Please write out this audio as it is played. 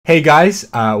Hey guys,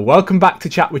 welcome back to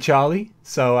Chat with Charlie.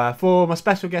 So for my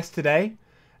special guest today,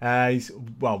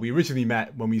 we originally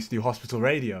met when we used to do hospital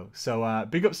radio. So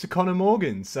big ups to Connor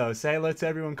Morgan. So say hello to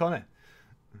everyone, Connor.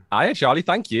 Hiya, Charlie.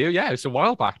 Thank you. Yeah, it's a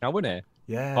while back now, wasn't it?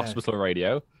 Yeah, Hospital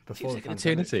radio. before Seems the like an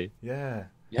pandemic. eternity. Yeah,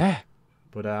 Yeah.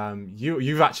 but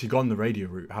you've actually gone the radio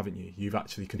route, haven't you? You've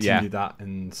actually Yeah. continued that,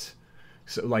 and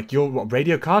so like you're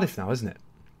Radio Cardiff now, isn't it?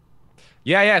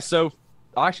 Yeah. So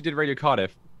I actually did Radio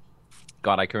Cardiff.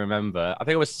 God, I can remember. I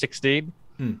think I was 16.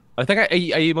 Hmm. I think I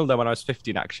emailed them when I was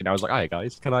 15, actually. And I was like, hi,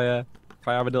 guys, can I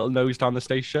have a little nose down the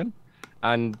station?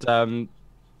 And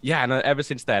yeah, and ever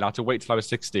since then, I had to wait till I was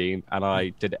 16, and I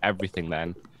did everything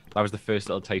then. That was the first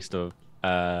little taste of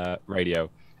radio.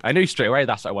 I knew straight away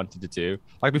that's what I wanted to do.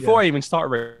 Like before I even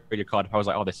started Radio Cardiff, I was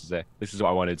like, oh, this is it. This is what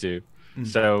I want to do.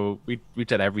 So we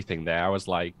did everything there. I was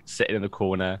like sitting in the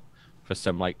corner for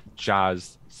some like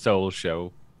jazz soul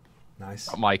show. Nice.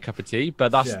 Not my cup of tea,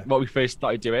 but that's Yeah. what we first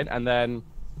started doing. And then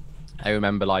I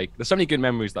remember like there's so many good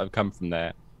memories that have come from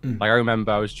there. Like I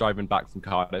remember I was driving back from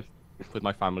Cardiff with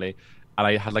my family, and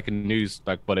I had like a news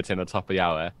like bulletin at the top of the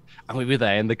hour, and we were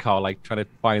there in the car like trying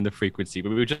to find the frequency, but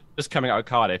we were just coming out of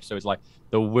Cardiff, so it's like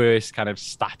the worst kind of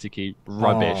staticky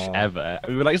rubbish ever.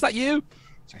 And we were like, "Is that you?"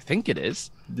 So I think it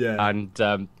is. Yeah.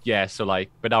 And yeah, so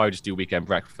like, but now I just do weekend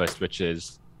breakfast, which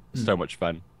is so much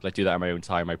fun. I do that in my own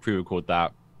time. I pre-record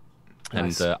that.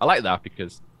 Nice. And I like that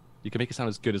because you can make it sound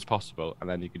as good as possible, and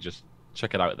then you can just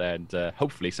check it out there, and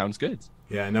hopefully sounds good.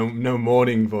 Yeah. No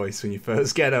morning voice when you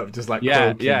first get up, just like Yeah,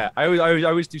 croaking. yeah. I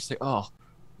always do say, oh,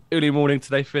 early morning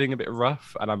today, feeling a bit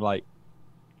rough, and I'm like,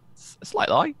 it's like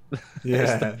that.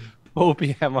 Yeah. 4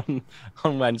 p.m.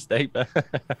 on Wednesday, but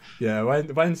Yeah,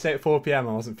 Wednesday at 4 p.m.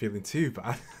 I wasn't feeling too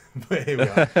bad, but here we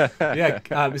are. Yeah,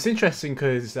 it's interesting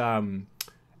because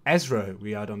Ezra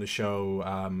we had on the show.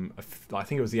 I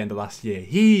think it was the end of last year.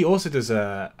 He also does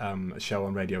a show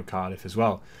on Radio Cardiff as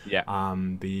well. yeah.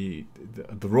 The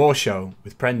Raw show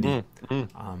with Prendy.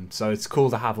 Mm. So it's cool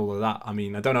to have all of that. I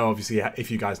mean, I don't know obviously if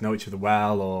you guys know each other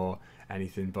well or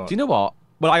anything, but Do you know what?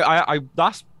 Well, I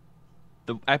that's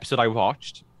the episode I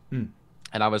watched, and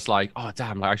I was like, oh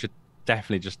damn, like I should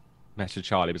definitely just message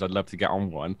Charlie because I'd love to get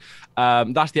on one.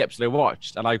 That's the episode I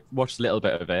watched, and I watched a little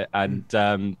bit of it,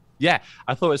 and yeah,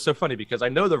 I thought it was so funny because I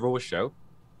know the Raw show,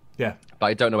 yeah, but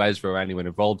I don't know Ezra or anyone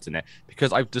involved in it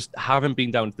because I just haven't been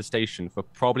down to the station for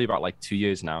probably about like 2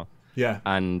 years now. yeah,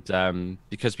 And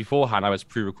because beforehand I was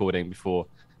pre-recording before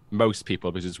most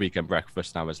people because it's weekend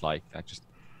breakfast, and I was like,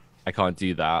 I can't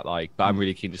do that. Like, but I'm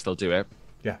really keen to still do it.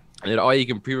 yeah. And then, oh, you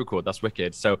can pre-record. That's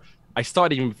wicked. So I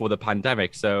started even before the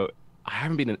pandemic. So I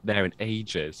haven't been there in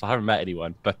ages. I haven't met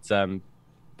anyone, but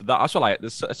that's what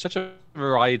there's such a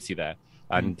variety there,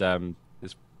 and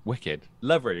it's wicked.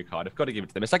 Love Radio Card. I've got to give it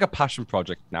to them. It's like a passion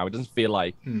project now. It doesn't feel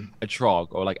like a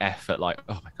drog or like effort. Like,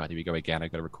 oh my god, here we go again. I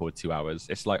got to record 2 hours.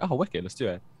 It's like, oh, wicked. Let's do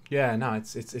it. Yeah, no,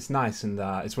 it's nice, and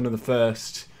it's one of the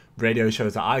first radio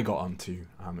shows that I got onto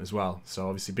as well. So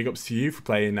obviously, big ups to you for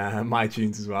playing my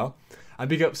tunes as well, and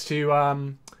big ups to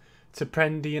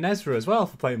Prendy and Ezra as well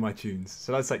for playing my tunes.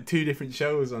 So that's like 2 different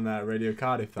shows on Radio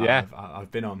Cardiff that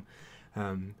I've been on.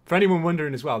 For anyone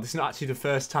wondering as well, this is not actually the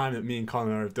first time that me and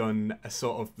Connor have done a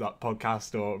sort of that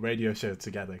podcast or radio show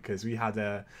together, because we had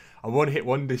a one-hit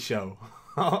wonder show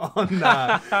on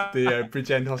the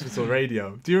Bridge End Hospital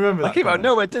Radio. Do you remember that? That came out Connor?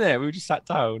 nowhere, didn't it? We just sat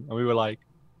down and we were like,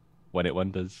 when it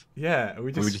wonders. Yeah,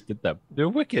 We just did them. They were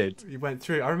wicked. we went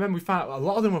through. I remember we found out a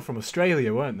lot of them were from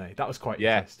Australia, weren't they? That was quite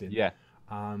interesting. Yeah.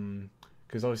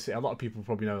 Because obviously a lot of people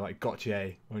probably know like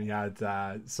Gotye when you had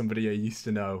somebody you used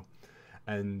to know,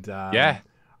 and I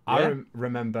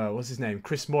remember what's his name,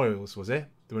 Chris Moyles, was it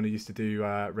the one who used to do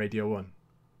Radio 1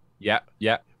 Yeah.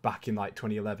 back in like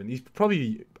 2011? He's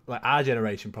probably like our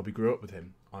generation probably grew up with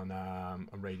him on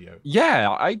radio.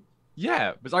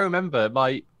 Yeah, because I remember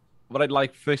when I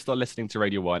like first started listening to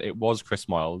Radio 1, it was Chris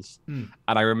Miles. And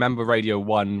I remember Radio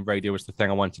 1, radio was the thing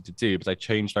I wanted to do because I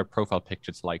changed our profile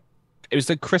picture to like, it was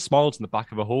like Chris Miles in the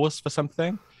back of a horse for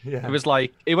something. Yeah, It was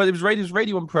like, it was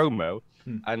Radio 1 promo.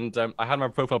 And I had my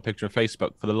profile picture on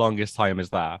Facebook for the longest time as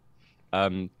that.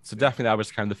 So definitely that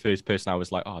was kind of the first person I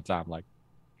was like, oh damn, like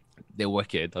they're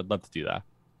wicked. I'd love to do that.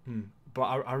 But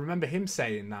I remember him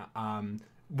saying that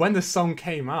when the song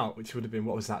came out, which would have been,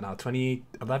 what was that now,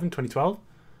 2011, 2012?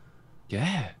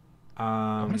 Yeah.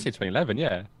 I want to say 2011,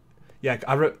 yeah. Yeah,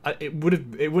 it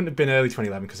wouldn't have been early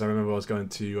 2011 because I remember I was going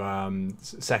to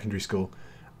secondary school.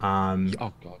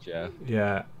 Oh god, yeah.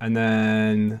 Yeah, and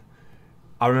then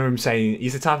I remember him saying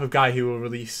he's the type of guy who will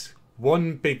release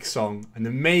one big song and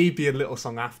then maybe a little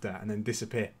song after and then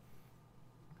disappear.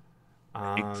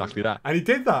 Exactly that. And he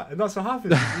did that, and that's what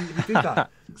happened. He did that.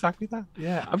 Exactly that.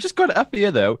 Yeah. I've just got it up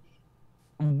here though.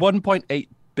 1.8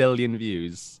 billion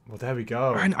views. Well, there we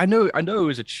go. I know it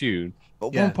was a tune,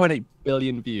 but Yeah. 1.8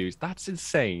 billion views. That's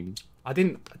insane.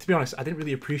 To be honest, I didn't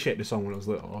really appreciate the song when I was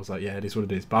little. I was like, yeah, it is what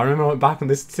it is. But I remember I went back and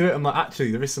listened to it. I'm like,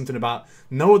 actually, there is something about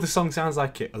no other song sounds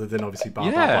like it other than obviously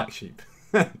Bar Bar Black Sheep.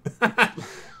 But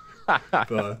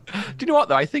Do you know what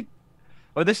though? I think,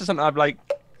 well, this is something I've like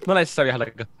not necessarily had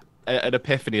like an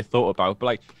epiphany or thought about, but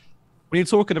like when you're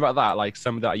talking about that, like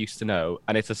something that I used to know,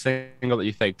 and it's a single that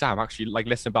you think, damn, actually, like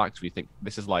listen back to it, you think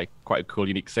this is like quite a cool,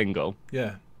 unique single.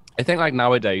 yeah. I think like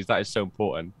nowadays that is so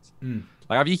important.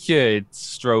 Like, have you heard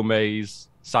Stromae's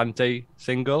Sante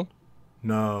single?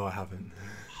 No, I haven't.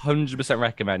 100%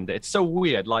 recommend it. It's so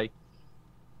weird. Like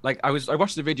I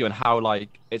watched the video and how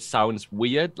like it sounds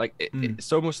weird. Like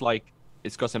it's almost like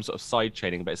it's got some sort of side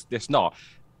chaining, but it's not.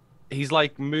 He's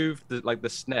like moved the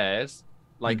snares,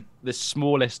 like the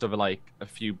smallest of like a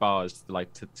few bars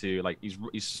to like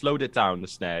he's slowed it down the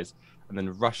snares and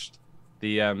then rushed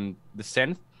the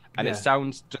synth, and it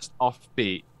sounds just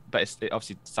offbeat, but it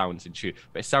obviously sounds in tune,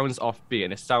 but it sounds offbeat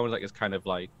and it sounds like it's kind of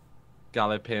like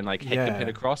galloping, like hiccuping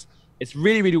across. It's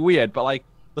really, really weird, but like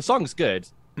the song's good,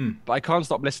 but I can't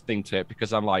stop listening to it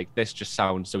because I'm like, this just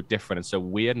sounds so different and so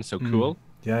weird and so cool.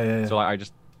 Yeah. So like I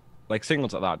just like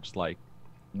singles like that, just like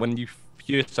when you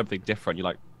hear something different, you're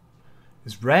like,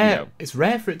 it's rare. You know. It's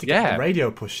rare for it to get the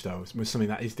radio push though. With something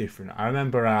that is different. I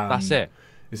remember. That's it.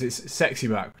 Is it Sexy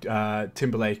Back,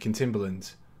 Timberlake and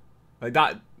Timberland? Like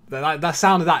that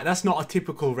sound of that. That's not a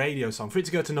typical radio song. For it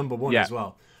to go to number one as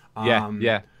well.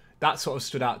 Yeah. That sort of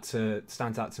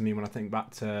stands out to me when I think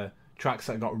back to tracks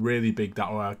that got really big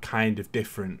that were kind of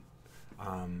different.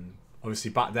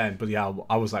 Obviously back then, but yeah,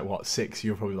 I was like what 6?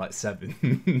 You were probably like 7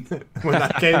 when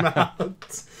that came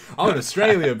out. I was in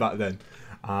Australia back then.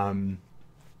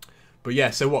 But yeah,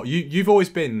 so what you've always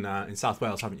been in South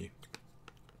Wales, haven't you?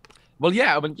 Well,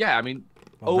 yeah, I mean,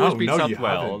 always been South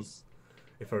Wales.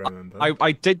 If I remember,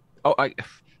 I did. Oh, I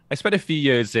spent a few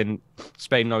years in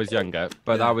Spain when I was younger,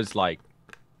 but that was like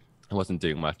I wasn't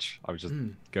doing much. I was just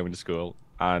going to school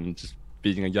and just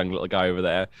being a young little guy over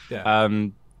there. Yeah.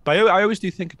 But I always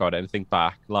do think about it and think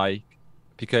back, like,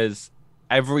 because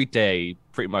every day,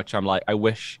 pretty much, I'm like, I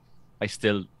wish I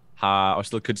still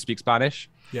could speak Spanish.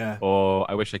 Yeah. Or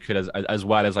I wish I could as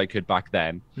well as I could back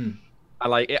then. And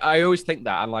like, I always think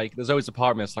that, and like, there's always a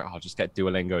part of me that's like, oh, I'll just get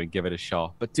Duolingo and give it a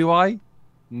shot. But do I?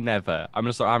 Never. I'm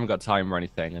just like, I haven't got time or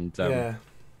anything. And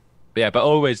but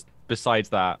always, besides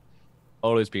that,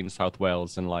 always been South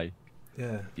Wales and like,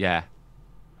 I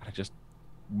just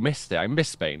missed it. I miss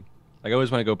Spain. Like, I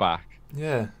always want to go back.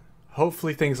 Yeah.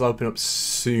 Hopefully things will open up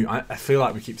soon. I feel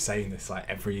like we keep saying this like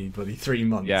every bloody 3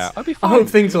 months. Yeah, I'll be fine. I hope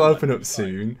things will open up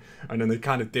soon, and then they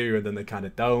kind of do, and then they kind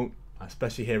of don't.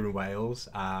 Especially here in Wales.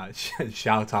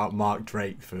 Shout out Mark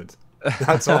Drakeford.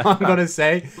 That's all I'm gonna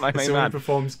say. As someone who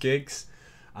performs gigs,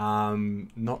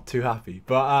 not too happy.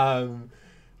 But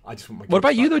I just want my. What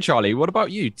about you though, Charlie? What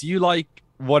about you? Do you like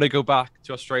want to go back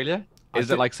to Australia? Is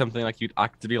it like something like you'd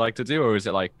actively like to do, or is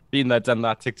it like been there, done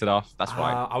that, ticked it off? That's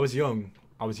fine. I was young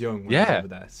when I was over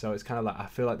there, so it's kind of like I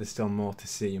feel like there's still more to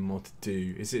see and more to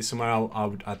do. Is it somewhere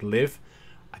I'd live?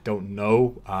 I don't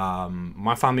know.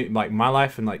 My family, like my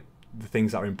life, and like the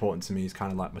things that are important to me is kind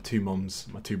of like my 2 mums,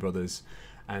 my 2 brothers,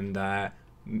 and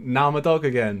now my dog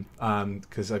again,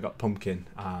 because I got Pumpkin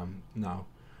now.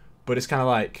 But it's kind of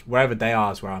like wherever they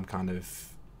are is where I'm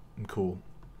cool.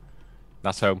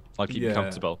 That's home. I'll keep you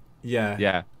comfortable.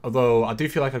 Yeah. Although I do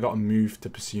feel like I got to move to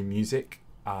pursue music.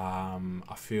 I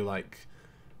feel like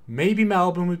maybe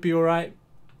Melbourne would be alright.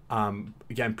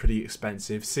 Again, pretty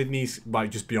expensive. Sydney's like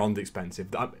just beyond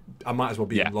expensive. I might as well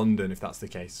be in London if that's the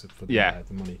case for the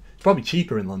money. It's probably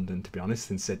cheaper in London, to be honest,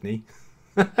 than Sydney.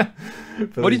 What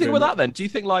do you think about that then? Do you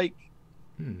think like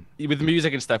with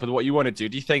music and stuff, with what you want to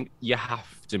do you think you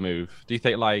have to move? Do you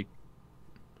think like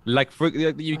for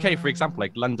the UK, for example,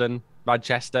 like London,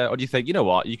 Manchester, or do you think, you know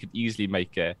what, you could easily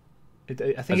make it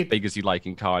as big as you like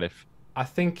in Cardiff? I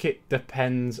think it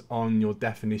depends on your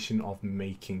definition of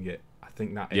making it. I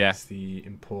think that is the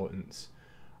importance.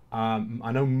 I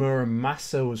know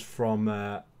Muramasa was from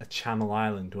a Channel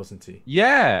Island, wasn't he?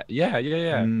 Yeah.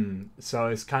 So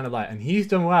it's kind of like, and he's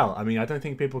done well. I mean, I don't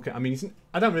think people can. I mean,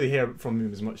 I don't really hear from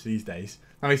him as much these days.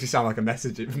 That makes me sound like a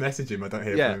message him. I don't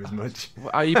hear from him as much.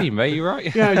 How you been, mate? You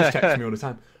right? Yeah, he just texts me all the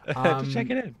time. Just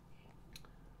checking in.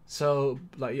 So,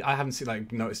 like, I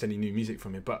haven't noticed any new music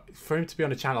from him, but for him to be on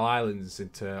the Channel Islands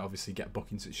and to obviously get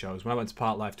bookings at shows. When I went to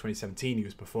Park Live 2017, he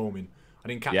was performing. I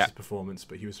didn't catch his performance,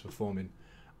 but he was performing.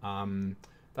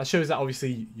 That shows that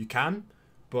obviously you can.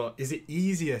 But is it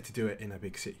easier to do it in a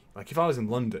big city? Like if I was in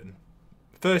London,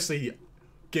 firstly,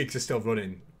 gigs are still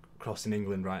running across in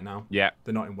England right now. Yeah.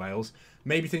 They're not in Wales.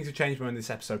 Maybe things have changed when this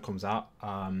episode comes out.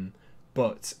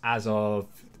 But as of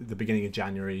the beginning of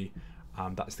January,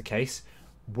 that's the case.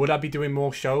 Would I be doing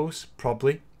more shows?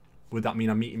 Probably. Would that mean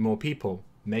I'm meeting more people?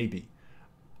 Maybe.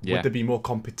 Yeah. Would there be more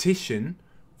competition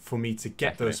for me to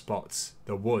get Definitely. those spots?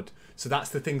 There would. So that's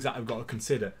the things that I've got to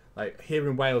consider. Like here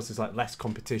in Wales, there's like less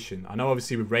competition. I know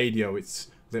obviously with radio, it's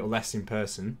a little less in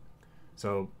person.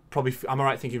 So probably, I'm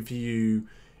alright thinking for you,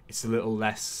 it's a little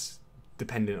less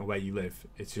dependent on where you live.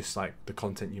 It's just like the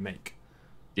content you make.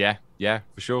 Yeah,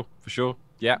 for sure.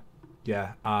 Yeah.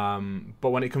 Yeah.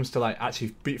 But when it comes to like actually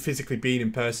physically being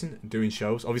in person and doing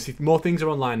shows, obviously more things are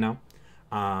online now.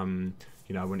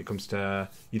 You know, when it comes to,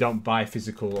 you don't buy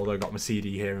physical, although I got my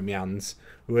CD here in my hands.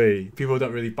 People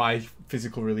don't really buy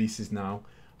physical releases now.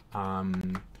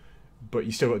 But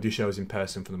you still got to do shows in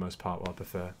person for the most part, what I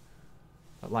prefer.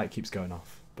 That light keeps going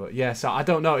off. But yeah, so I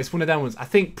don't know. It's one of them ones. I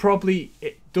think probably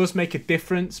it does make a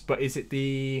difference, but is it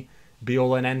the be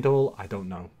all and end all? I don't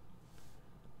know.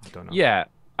 Yeah,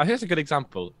 I think that's a good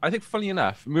example. I think, funny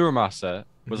enough, Muramasa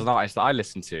was an artist that I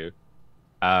listened to,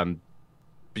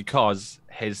 because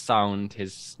his sound,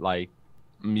 his like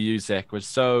music was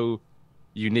so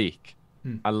unique,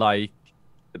 and like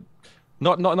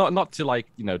not to like,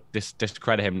 you know,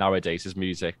 discredit him nowadays. His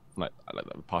music, like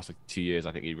the past like 2 years,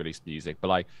 I think he released music, but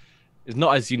like it's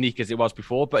not as unique as it was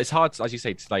before. But it's hard, as you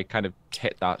say, to like kind of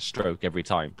hit that stroke every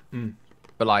time.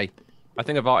 But like, I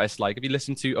think of artists like, if you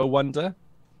listen to Oh Wonder,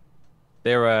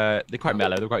 they're quite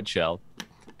mellow, they're quite chill,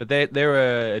 but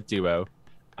they're a duo,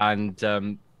 and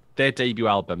their debut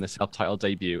album, the self-titled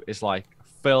debut, is like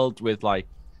filled with like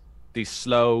these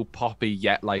slow, poppy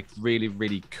yet like really,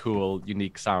 really cool,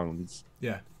 unique sounds.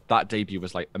 Yeah. That debut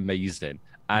was like amazing,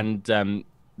 and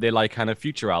they're like kind of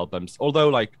future albums, although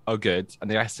like are good, and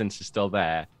the essence is still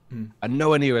there, and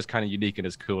nowhere near as kind of unique and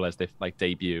as cool as they like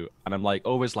debut. And I'm like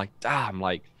always like, damn,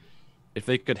 like if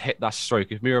they could hit that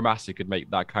stroke, if Muramasa could make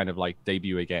that kind of like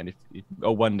debut again, if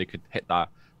Oh Wonder could hit that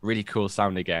really cool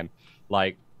sound again,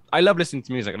 like I love listening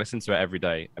to music. I listen to it every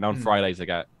day, and on Fridays I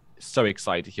get so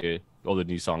excited to hear all the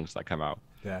new songs that come out.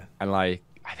 Yeah. And like,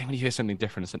 I think when you hear something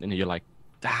different, something new, you're like,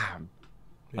 damn,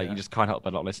 like you just can't help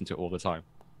but not listen to it all the time.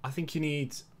 I think you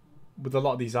need, with a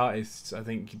lot of these artists, I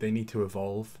think they need to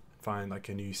evolve, find like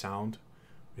a new sound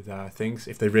with things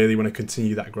if they really want to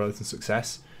continue that growth and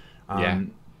success.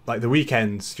 Like The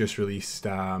Weeknd's just released,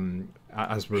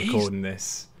 as we're recording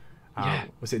this,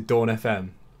 was it Dawn FM?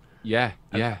 Yeah.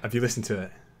 Have you listened to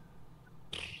it?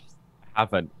 I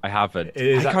haven't. I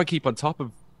can't keep on top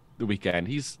of The Weeknd.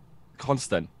 He's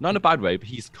constant, not in a bad way, but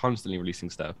he's constantly releasing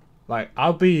stuff. Like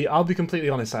I'll be completely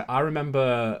honest. Like, I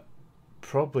remember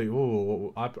probably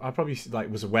I probably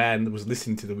like was aware and was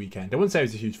listening to The Weeknd. I wouldn't say I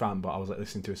was a huge fan, but I was like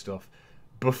listening to his stuff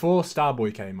before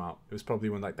Starboy came out. It was probably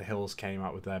when like The Hills came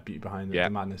out with their Beauty Behind the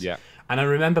Madness. Yeah. And I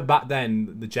remember back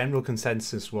then the general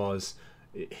consensus was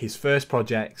his first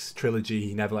projects trilogy.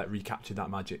 He never like recaptured that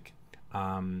magic.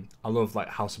 I love like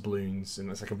House of Balloons, and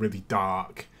it's like a really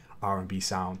dark R&B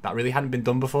sound that really hadn't been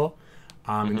done before.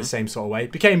 In the same sort of way.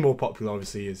 It became more popular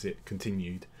obviously as it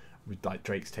continued with like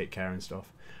Drake's Take Care and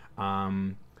stuff.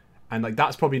 And like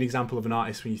that's probably an example of an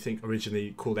artist when you think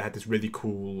originally cool, they had this really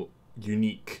cool,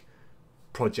 unique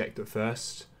project at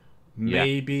first.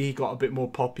 Maybe he got a bit more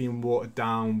poppy and watered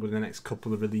down with the next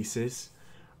couple of releases.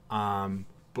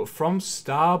 But from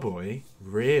Starboy,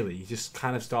 really, he just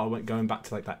kind of started going back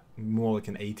to like that more like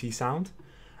an 80s sound.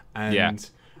 And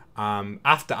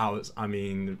After Hours, I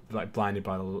mean, like Blinded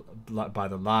by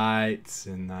the Lights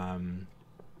and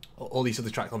all these other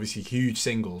tracks, obviously huge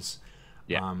singles.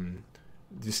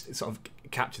 Just sort of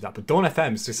capture that. But Dawn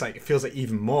FM is just like, it feels like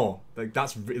even more. Like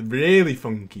that's really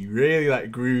funky, really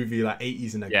like groovy, like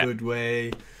 80s in a good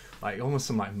way. Like almost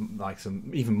some like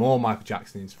some even more Michael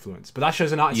Jackson influence. But that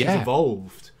shows an artist has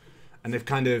evolved, and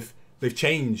they've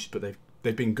changed, but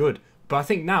they've been good. But I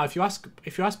think now if you ask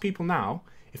people now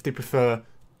if they prefer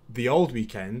the old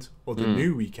Weeknd or the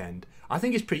new Weeknd, I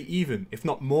think it's pretty even. If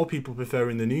not more people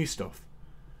preferring the new stuff.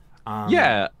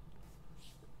 I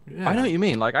know what you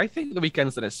mean. Like I think the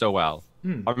Weeknd's done it so well.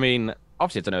 I mean,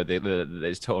 obviously I don't know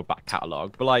his total back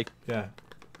catalogue, but like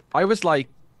I was like,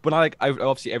 when I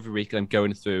obviously every week I'm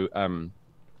going through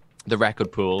the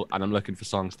record pool and I'm looking for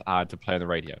songs to add to play on the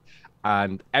radio,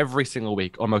 and every single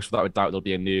week, almost without a doubt, there'll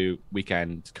be a new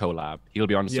Weeknd collab. He'll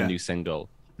be on some new single,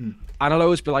 and I'll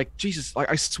always be like, Jesus,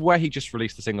 like I swear he just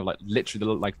released the single like literally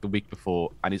like the week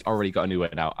before, and he's already got a new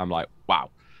one out. I'm like,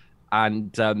 wow.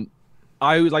 And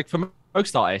I was like, for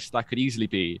most artists, that could easily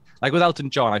be like with Elton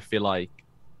John. I feel like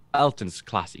Elton's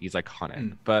classic, he's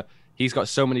iconic, but he's got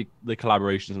so many the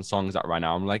collaborations and songs out right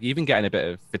now. I'm like even getting a bit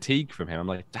of fatigue from him. I'm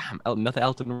like, damn, another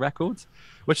Elton record,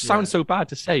 which sounds so bad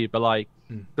to say, but like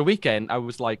the weekend I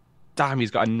was like, damn,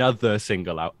 he's got another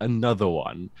single out, another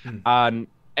one, and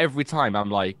every time I'm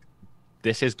like,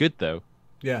 this is good though.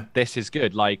 Yeah, this is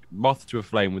good. Like Moth to a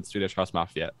Flame with Swedish House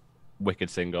Mafia, wicked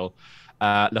single.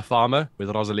 La Fama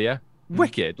with Rosalia,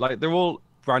 wicked. Like they're all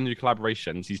brand new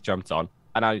collaborations he's jumped on,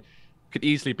 and I could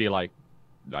easily be like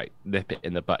nip it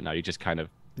in the butt now. You just kind of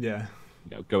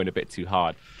going a bit too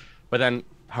hard. But then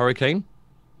Hurricane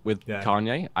with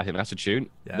Kanye, I think that's a tune.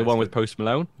 The one with Post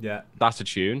Malone, that's a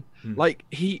tune. Like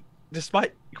he,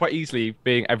 despite quite easily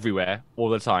being everywhere all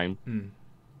the time,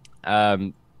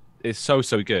 is so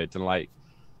good. And like,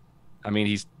 I mean,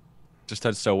 he's just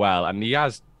done so well, and he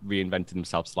has reinvented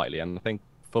himself slightly, and I think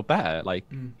for better. Like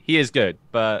he is good,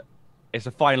 but it's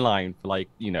a fine line for like,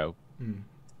 you know,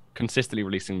 consistently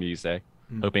releasing music,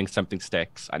 hoping something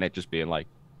sticks, and it just being like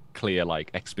clear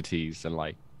like expertise and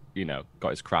like, you know, got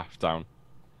his craft down.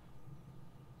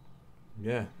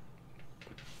 Yeah.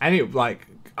 Any like,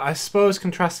 I suppose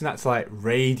contrasting that to like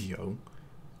radio,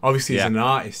 obviously as an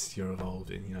artist you're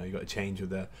evolving, you know, you got to change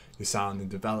with your sound and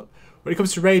develop. When it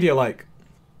comes to radio, like,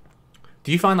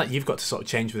 do you find that you've got to sort of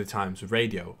change with the times with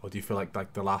radio, or do you feel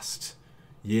like the last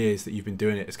years that you've been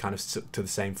doing it is kind of stuck to the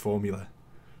same formula?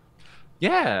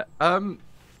 Yeah. I mean,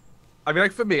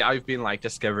 like for me, I've been like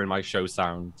discovering my show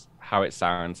sound, how it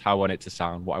sounds, how I want it to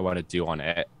sound, what I want to do on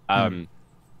it.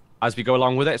 As we go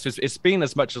along with it. So it's been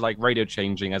as much as like radio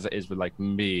changing as it is with like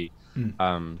me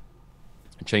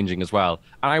changing as well.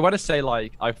 And I want to say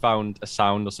like I found a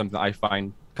sound or something that I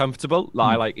find comfortable, that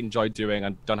I like enjoy doing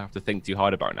and don't have to think too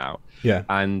hard about now. Yeah.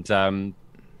 And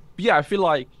yeah, I feel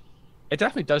like it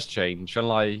definitely does change, and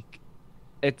like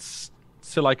it's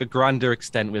to like a grander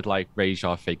extent with like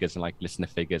radar figures and like listener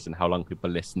figures and how long people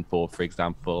listen for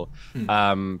example.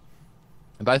 But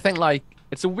I think like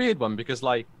it's a weird one because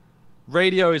like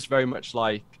radio is very much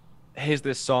like, here's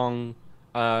this song,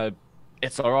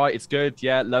 it's all right, it's good,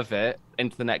 yeah, love it,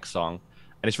 into the next song,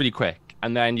 and it's really quick.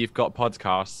 And then you've got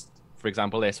podcasts, for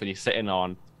example this, when you're sitting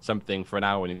on something for an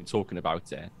hour and you're talking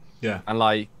about it, and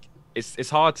like it's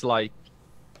hard to like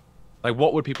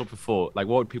what would people prefer,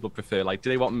 like do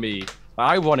they want me,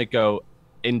 I want to go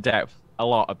in depth a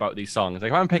lot about these songs.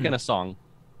 Like if I'm picking a song,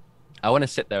 I want to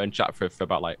sit there and chat for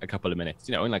about like a couple of minutes,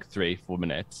 you know, in like 3-4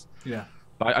 minutes.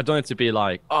 But I don't want it to be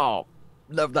like, oh,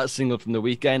 love that single from the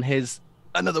weekend, here's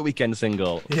another weekend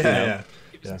single.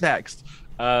 Text.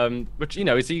 Which, you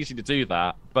know, it's easy to do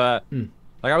that. But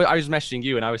like I was messaging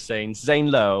you and I was saying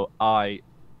Zane Lowe, I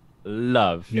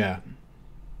love. And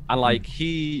like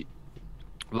he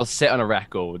will sit on a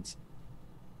record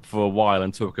for a while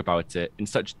and talk about it in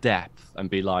such depth and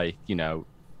be like, you know,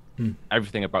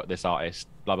 everything about this artist,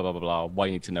 blah, blah, blah, blah, blah, what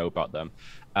you need to know about them.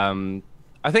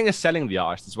 I think it's selling the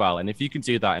artist as well. And if you can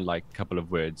do that in like a couple of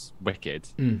words, wicked.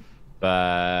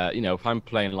 But, you know, if I'm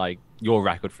playing like your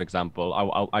record, for example,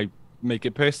 I make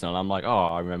it personal. I'm like, oh,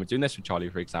 I remember doing this with Charlie,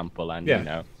 for example. And, you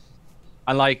know,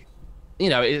 and like, you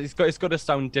know, it's got to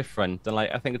sound different. And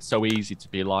like, I think it's so easy to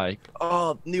be like,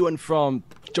 oh, new one from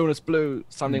Jonas Blue,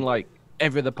 sounding like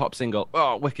every other pop single.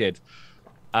 Oh, wicked.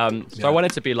 So I want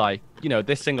it to be like, you know,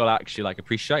 this single I actually like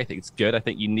appreciate. I think it's good. I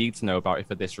think you need to know about it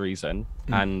for this reason.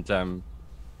 And,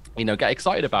 you know, get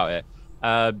excited about it.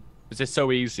 It's just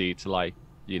so easy to like,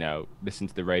 you know, listen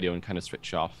to the radio and kind of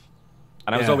switch off.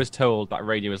 And I was always told that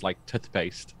radio is like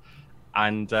toothpaste.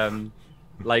 And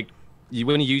like,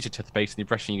 when you use your toothpaste and you're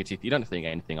brushing your teeth, you don't think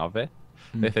anything of it.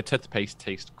 But if the toothpaste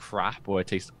tastes crap or it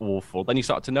tastes awful, then you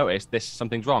start to notice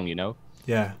something's wrong, you know?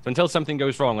 So until something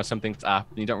goes wrong or something's up,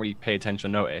 you don't really pay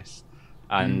attention or notice.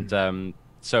 And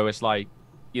so it's like,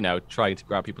 you know, trying to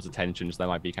grab people's attention, so they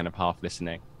might be kind of half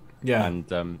listening.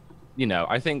 And, you know,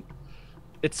 I think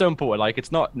it's so important. Like,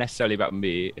 it's not necessarily about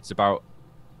me. It's about,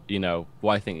 you know,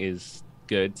 what I think is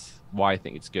good, why I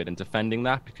think it's good, and defending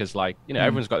that, because, like, you know,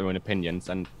 everyone's got their own opinions,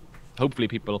 and hopefully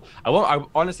people, I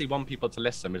honestly want people to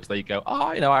listen because they go,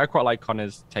 oh, you know, I quite like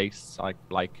Connor's tastes, I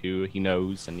like who he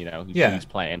knows and, you know, who he's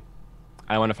playing.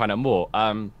 I want to find out more.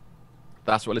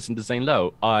 That's what I listen to Zane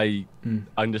Lowe. I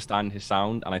understand his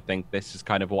sound, and I think this is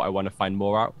kind of what I want to find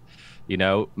more out. You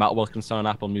know, Matt Wilkinson on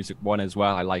Apple Music One as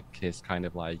well. I like his kind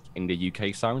of like in the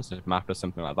UK sounds. So if Matt does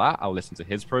something like that, I'll listen to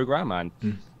his program and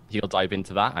he'll dive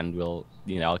into that, and we'll,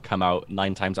 you know, I'll come out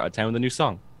 9 times out of 10 with a new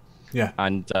song.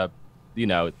 And you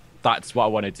know, that's what I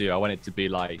want to do. I want it to be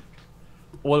like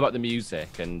all about the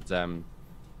music, and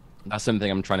that's something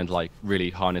I'm trying to like really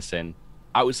harness in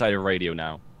outside of radio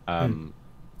now.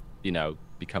 You know,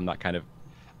 become that kind of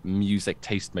music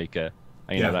tastemaker.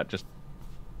 And, you know, that just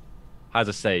has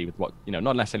a say with what, you know,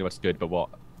 not necessarily what's good, but what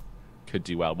could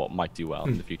do well, what might do well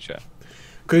in the future.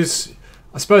 Because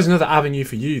I suppose another avenue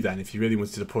for you then, if you really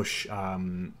wanted to push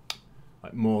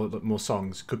like more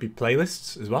songs, could be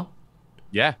playlists as well.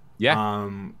 Yeah.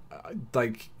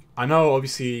 Like I know,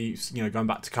 obviously, you know, going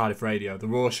back to Cardiff Radio, the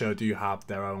Raw Show do have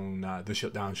their own the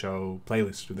Shutdown Show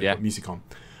playlist with their music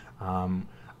on.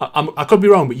 I could be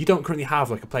wrong, but you don't currently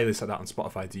have like a playlist like that on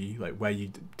Spotify, do you? Like where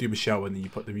you do a show and then you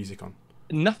put the music on.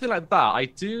 Nothing like that. I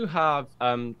do have.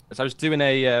 So I was doing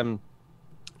a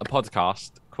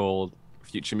podcast called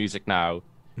Future Music Now,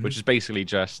 which is basically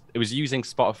just, it was using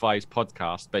Spotify's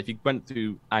podcast, but if you went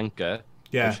through Anchor,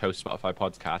 which hosts Spotify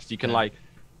podcast, you can like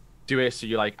do it so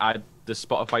you like add the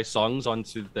Spotify songs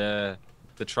onto the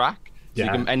track, so you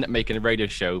can end up making a radio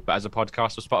show but as a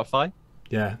podcast for Spotify.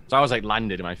 So I was like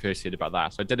landed when I first heard about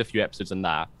that, so I did a few episodes on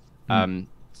that.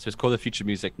 So it's called the Future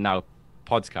Music Now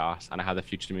podcast, and I have the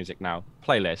Future Music Now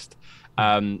playlist.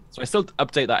 So I still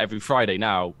update that every Friday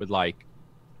now with like,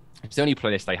 it's the only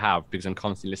playlist I have because I'm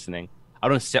constantly listening. I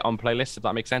don't sit on playlists, if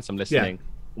that makes sense. I'm listening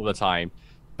all the time.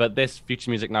 But this Future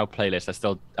Music Now playlist, I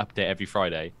still update every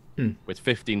Friday with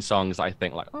 15 songs that I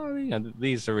think like, oh, you know,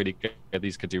 these are really good.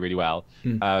 These could do really well.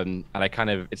 And I kind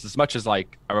of, it's as much as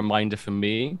like a reminder for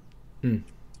me,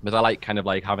 but I like kind of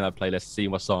like having that playlist,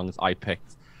 seeing what songs I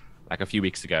picked like a few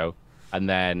weeks ago, and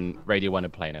then Radio 1 are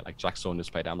playing it. Like Jack Saunders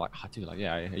played it. I'm like, oh, dude, like,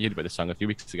 yeah, I heard about this song a few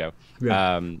weeks ago.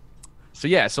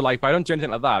 So like, but I don't do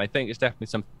anything like that. I think it's definitely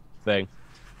something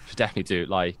to definitely do,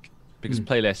 like, because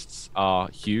playlists are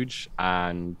huge,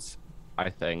 and I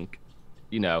think,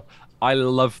 you know, I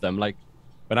love them. Like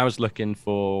when I was looking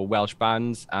for Welsh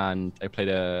bands, and I played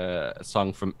a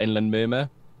song from Inland Murmur,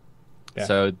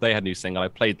 so they had a new single. I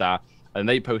played that, and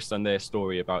they posted on their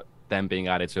story about them being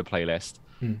added to a playlist.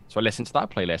 So I listened to that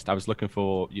playlist. I was looking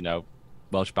for, you know,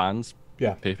 Welsh bands.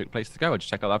 Perfect place to go. I just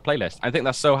check out that playlist. I think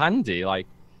that's so handy. Like,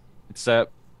 it's a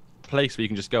place where you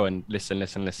can just go and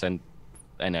listen.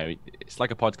 I know it's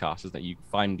like a podcast, isn't it? You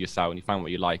find your sound, you find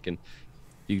what you like, and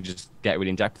you just get really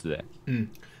in depth with it.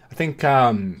 I think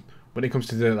when it comes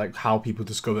to the like how people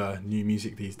discover new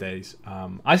music these days,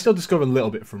 I still discover a little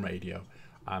bit from radio.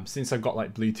 Since I've got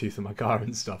like Bluetooth in my car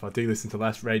and stuff, I do listen to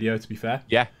less radio, to be fair.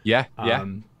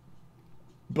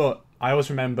 But I always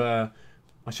remember,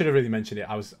 I should have really mentioned it.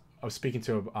 I was speaking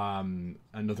to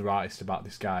another artist about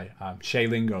this guy, Shay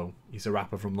Lingo. He's a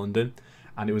rapper from London,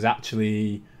 and it was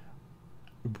actually,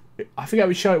 I forget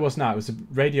which show it was now. It was a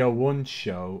Radio 1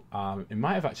 show. It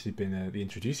might have actually been the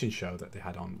introducing show that they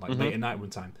had on like late at night one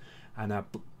time, and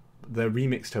the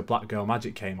remix to Black Girl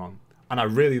Magic came on, and I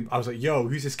was like, yo,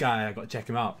 who's this guy? I got to check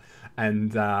him out,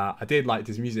 and I did like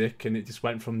his music, and it just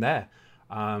went from there.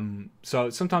 So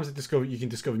sometimes you can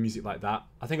discover music like that.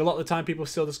 I think a lot of the time people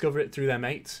still discover it through their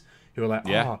mates who are like,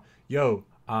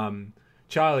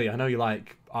 Charlie, I know you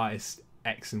like artist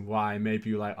X and Y,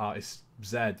 maybe you like artist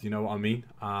Z, you know what I mean?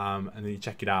 And then you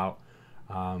check it out.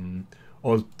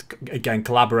 Or again,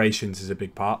 collaborations is a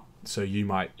big part. So you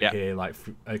might hear like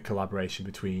a collaboration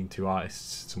between two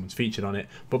artists, someone's featured on it.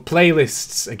 But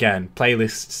playlists,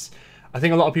 I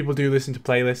think a lot of people do listen to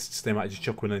playlists. They might just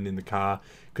chuck one in the car,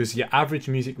 because your average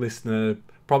music listener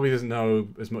probably doesn't know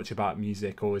as much about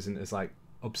music, or isn't as like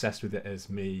obsessed with it as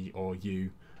me or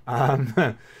you.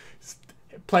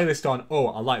 Playlist on, oh,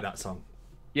 I like that song.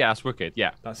 Yeah, that's wicked.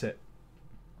 Yeah, that's it.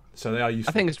 So they are useful.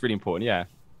 I think it's really important. Yeah.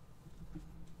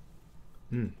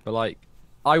 But like,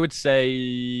 I would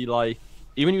say, like,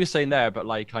 even you were saying there, but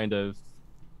like, kind of,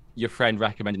 your friend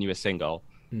recommending you a single.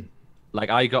 Like,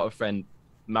 I got a friend,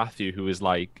 Matthew, who was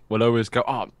like, will always go,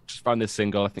 oh, just found this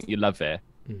single, I think you love it.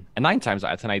 And 9 times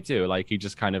out of 10 I do. Like, he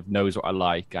just kind of knows what I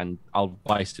like, and I'll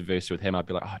vice versa with him. I'll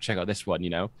be like, oh, check out this one, you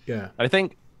know? Yeah.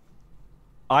 And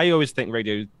I always think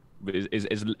radio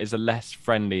is a less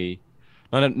friendly,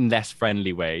 not a less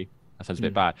friendly way, that sounds a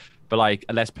bit bad, but like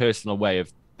a less personal way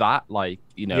of that. Like,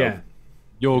 you know,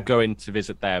 you're going to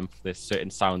visit them for this certain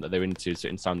sound that they're into,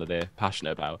 certain sound that they're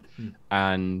passionate about.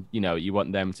 And, you know, you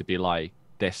want them to be like,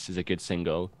 this is a good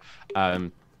single.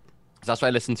 So that's why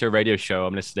I listen to a radio show.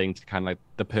 I'm listening to kind of like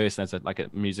the person as a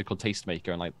musical tastemaker,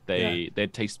 and like their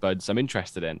taste buds I'm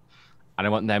interested in, and I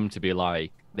want them to be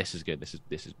like, this is good, this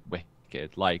is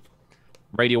wicked. Like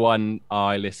Radio 1,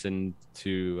 I listened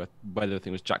to whether I think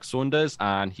it was Jack Saunders,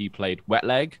 and he played Wet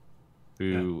Leg,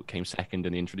 who came second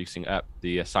in the introducing up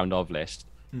the Sound of list.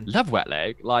 Love Wet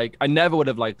Leg. Like, I never would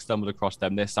have like stumbled across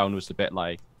them. Their sound was a bit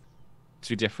like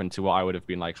too different to what I would have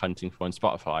been like hunting for on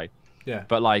Spotify.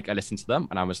 But like, I listened to them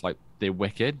and I was like, they're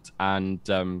wicked. And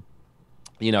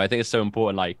you know, I think it's so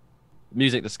important, like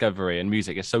music discovery, and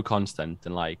music is so constant,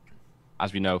 and like,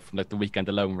 as we know, from like The Weeknd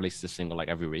alone releases a single like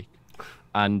every week.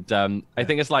 And I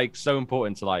think it's like so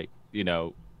important to like, you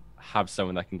know, have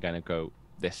someone that can kind of go,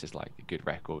 this is like a good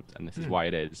record and this is why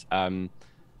it is. But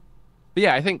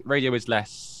yeah, I think radio is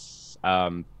less,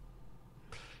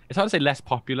 it's hard to say less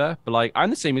popular, but like I'm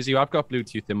the same as you. I've got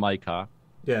Bluetooth in my car.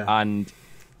 Yeah. And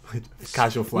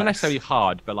casual flex. not necessarily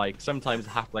hard, but like sometimes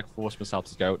I have to like force myself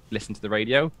to go listen to the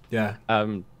radio. Yeah.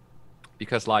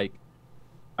 Because like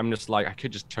I'm just like I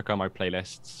could just chuck on my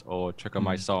playlists or chuck on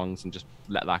my songs and just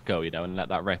let that go, you know, and let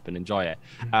that rip and enjoy it.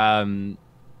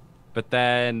 But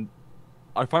then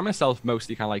I find myself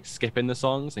mostly kind of like skipping the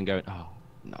songs and going, oh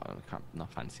no, I'm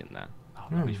not fancying that. Oh,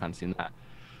 I'm not really fancying that.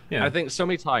 Yeah. And I think so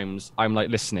many times I'm like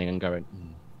listening and going,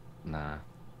 nah.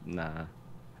 And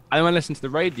then when I listen to the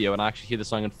radio and I actually hear the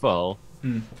song in full,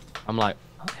 I'm like,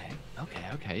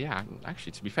 okay, yeah.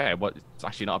 Actually, to be fair, it's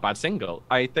actually not a bad single.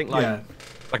 I think like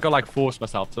I gotta like force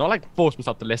myself to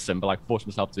listen, but like force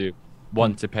myself to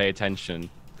want to pay attention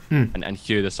and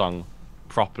hear the song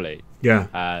properly.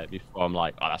 Yeah. Before I'm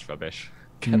like, oh, that's rubbish.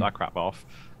 Get that crap off.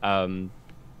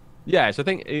 Yeah. So I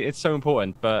think it's so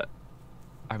important, but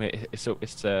I mean, it's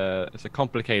a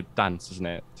complicated dance, isn't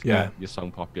it? To get your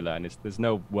song popular, and there's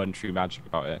no one true magic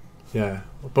about it. Yeah,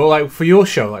 but like for your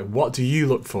show, like what do you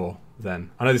look for then?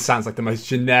 I know this sounds like the most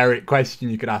generic question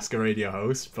you could ask a radio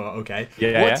host, but okay.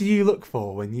 What do you look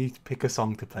for when you pick a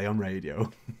song to play on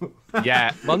radio?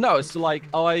 Yeah, well, no, so like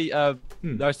I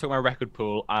was talking my record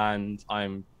pool, and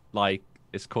I'm like,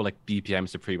 it's called like BPM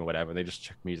Supreme or whatever, and they just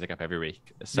chuck music up every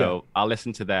week. So I'll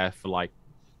listen to there for like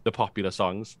the popular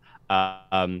songs. But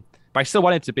I still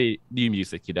want it to be new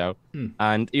music, you know.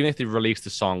 And even if they released a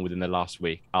song within the last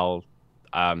week, I'll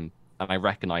and I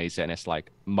recognize it and it's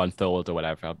like a month old or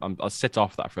whatever, I'll sit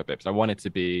off that for a bit because I want it to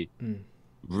be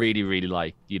really, really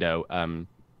like, you know,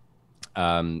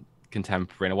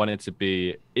 contemporary. And I want it to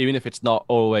be, even if it's not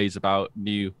always about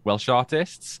new Welsh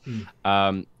artists,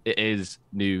 it is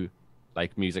new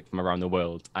like music from around the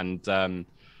world. And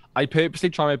I purposely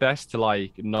try my best to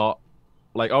like not,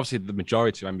 like obviously the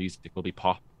majority of my music will be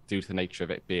pop due to the nature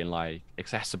of it being like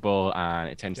accessible, and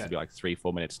it tends to be like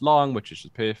 3-4 minutes long, which is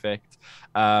just perfect.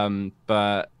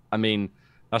 But I mean,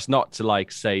 that's not to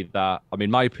like say that, I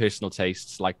mean, my personal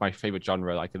tastes, like my favorite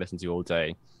genre I can listen to all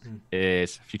day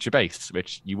is future bass,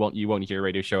 which you won't hear a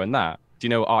radio show in that. Do you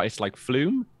know artists like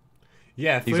Flume?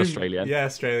 Yeah, he's Australian. Yeah,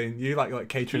 Australian. You like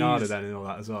Catronada then and all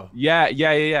that as well.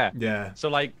 Yeah. So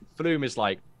like Flume is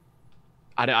like,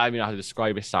 I don't know how to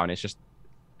describe his sound. It's just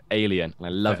alien, and I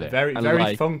love it. Very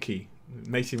like, funky. It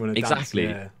makes you want to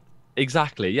dance.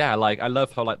 Exactly. Yeah, like I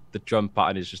love how like the drum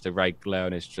pattern is just irregular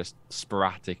and it's just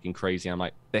sporadic and crazy. I'm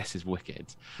like, this is wicked.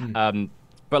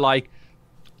 But like,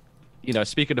 you know,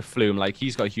 speaking of Flume, like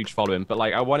he's got a huge following, but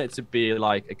like I want it to be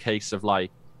like a case of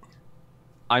like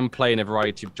I'm playing a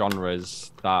variety of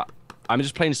genres, that I'm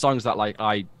just playing songs that like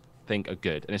I think are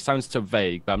good. And it sounds so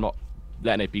vague, but I'm not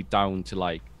letting it be down to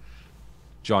like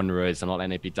genres. I'm not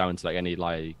letting it be down to like any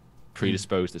like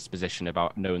predisposed disposition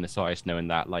about knowing this artist, knowing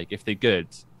that like if they're good,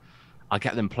 I'll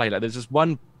get them played. Like there's this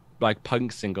one like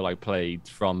punk single I played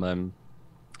from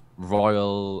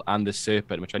Royal and the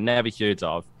Serpent, which I never heard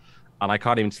of, and I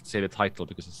can't even say the title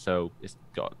because it's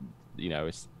got, you know,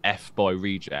 it's F-boy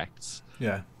rejects.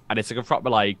 Yeah. And it's like a proper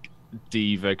like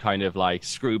diva kind of like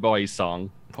screwboy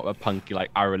song, proper punky like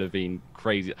Avril Lavigne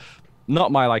crazy.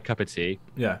 Not my like cup of tea.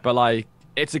 Yeah. But like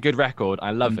it's a good record.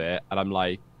 I love it, and I'm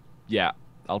like, yeah,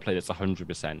 I'll play this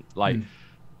 100%. Like,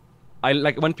 I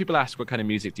like when people ask what kind of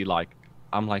music do you like,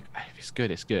 I'm like, if it's good,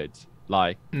 it's good.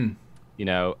 Like, you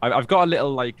know, I've got a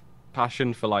little like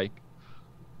passion for like,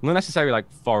 not necessarily like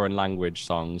foreign language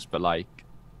songs, but like,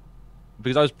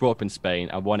 because I was brought up in Spain,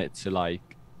 I wanted to like,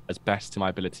 as best to my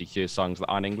ability, hear songs that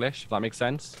aren't English, if that makes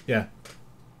sense. Yeah.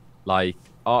 Like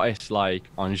artists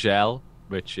like Angèle,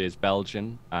 which is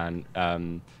Belgian, and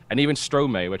even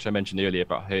Stromae, which I mentioned earlier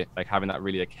about her like having that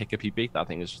really like hiccupy beat that I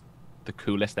think is just the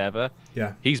coolest ever.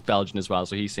 Yeah. He's Belgian as well,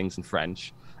 so he sings in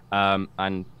French.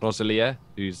 And Rosalia,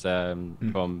 who's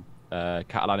from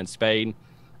Catalan in Spain,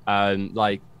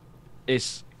 like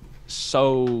it's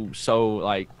so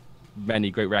like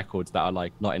many great records that are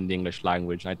like not in the English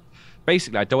language. I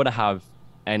don't want to have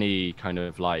any kind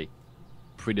of like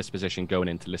predisposition going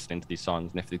into listening to these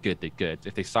songs, and if they're good, they're good.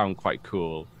 If they sound quite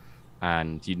cool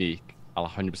and unique, I'll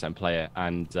 100% play it.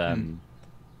 And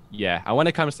yeah, and when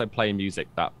it comes to playing music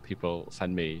that people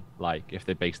send me, like if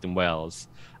they're based in Wales,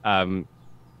 I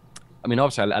mean,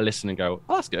 obviously I listen and go,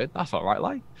 oh, that's good, that's all right,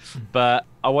 like, but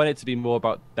I want it to be more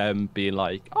about them being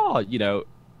like, oh, you know,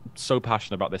 so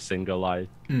passionate about this single, like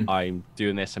I'm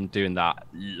doing this, I'm doing that,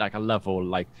 like I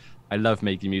love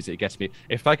making music. It gets me,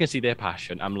 if I can see their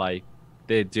passion, I'm like,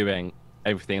 they're doing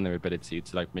everything in their ability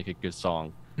to like make a good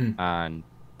song, Mm. and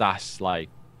that's like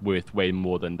worth way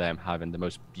more than them having the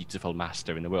most beautiful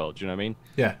master in the world. Do you know what I mean?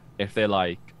 Yeah. If they're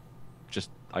like, just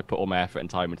I put all my effort and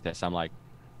time into this, I'm like,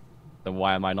 then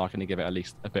why am I not going to give it at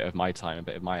least a bit of my time, a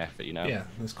bit of my effort? You know? Yeah,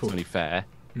 that's cool. It's only fair.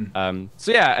 Mm.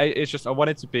 So yeah, it's just I want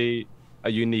it to be a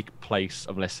unique place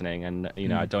of listening, and you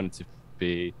know, I don't want it to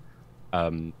be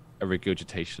a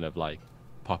regurgitation of like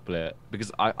popular,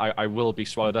 because I will be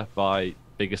swallowed up by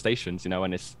bigger stations, you know,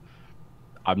 and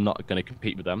I'm not going to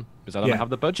compete with them because I don't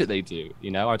have the budget they do, you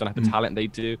know, I don't have the talent they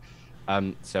do.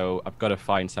 So I've got to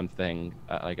find something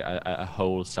like a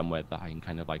hole somewhere that I can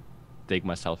kind of like dig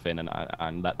myself in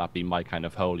and let that be my kind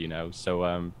of hole, you know.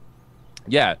 So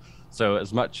yeah, so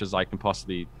as much as I can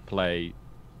possibly play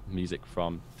music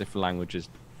from different languages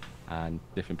and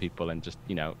different people, and just,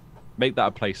 you know, make that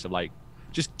a place of like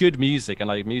just good music, and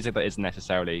like music that isn't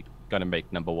necessarily going to make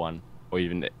 #1 or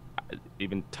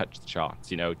even touch the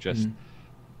charts, you know, just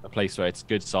a place where it's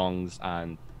good songs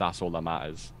and that's all that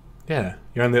matters. Yeah,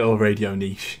 your own little radio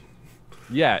niche.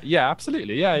 Yeah,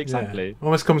 absolutely. Yeah, exactly. Yeah.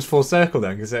 Almost comes full circle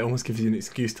then, because it almost gives you an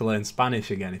excuse to learn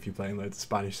Spanish again if you're playing loads of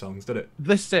Spanish songs, doesn't it?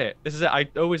 This is it. I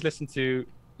always listen to,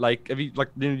 like, have you, like,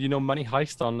 you know Money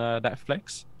Heist on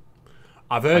Netflix?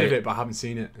 I've heard of it, but I haven't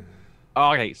seen it.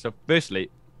 Okay, so firstly,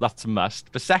 that's a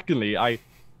must. But secondly, I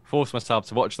force myself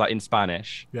to watch that in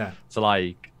Spanish. Yeah. To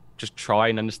like just try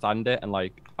and understand it, and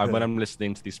like when I'm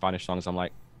listening to these Spanish songs, I'm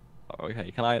like,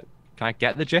 okay, can I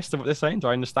get the gist of what they're saying? Do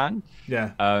I understand?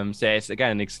 Yeah. So it's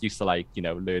again an excuse to like, you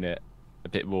know, learn it a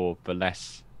bit more, but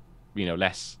less, you know,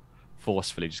 less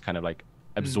forcefully, just kind of like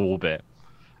absorb it.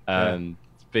 But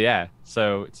yeah,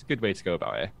 so it's a good way to go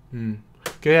about it.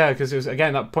 Yeah, because it was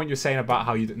again that point you were saying about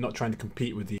how you're not trying to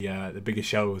compete with the bigger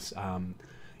shows.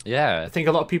 Yeah, I think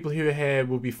a lot of people who are here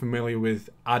will be familiar with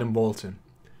Adam Walton.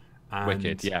 And,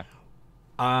 Wicked, yeah.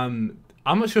 I'm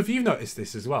not sure if you've noticed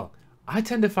this as well. I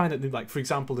tend to find that, like, for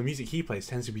example, the music he plays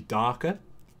tends to be darker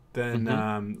than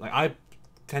like I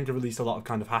tend to release a lot of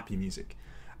kind of happy music.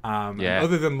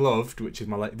 Other than Loved, which is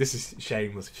this is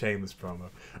shameless promo.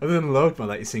 Other than Loved, my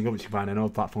latest single, which you can find on all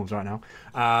platforms right now,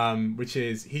 which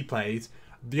is he plays.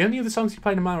 The only other songs he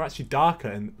played in mine are actually darker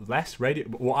and less radio.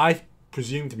 What I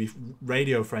presume to be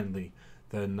radio friendly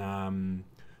than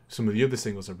some of the other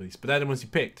singles I released. But they're the ones he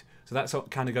picked. So that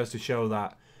kind of goes to show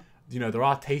that, you know, there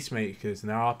are tastemakers and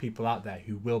there are people out there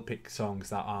who will pick songs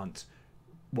that aren't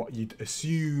what you'd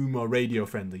assume are radio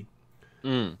friendly.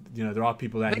 You know, there are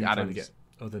people there who are trying to get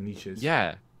other niches.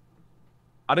 Yeah,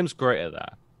 Adam's great at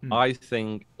that. I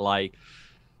think, like,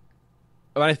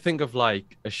 when I think of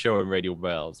like a show in Radio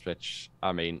Wales, which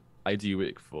I mean I do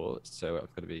work for, so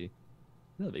I've got to be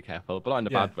a little bit careful, but not in a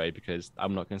bad way, because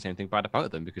I'm not going to say anything bad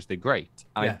about them because they're great.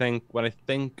 And I think when I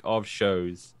think of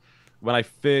shows, when I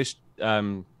first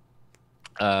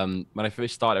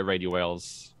started Radio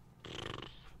Wales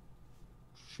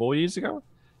 4 years ago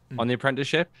on the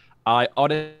apprenticeship, I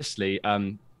honestly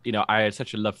you know, I had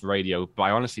such a love for radio, but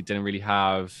I honestly didn't really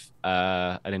have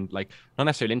not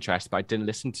necessarily interest, but I didn't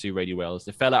listen to Radio Wales.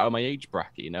 It fell out of my age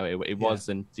bracket, you know. It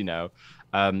wasn't, you know,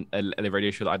 a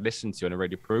radio show that I'd listened to and a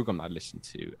radio program that I'd listened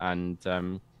to. And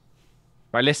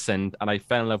I listened and I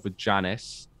fell in love with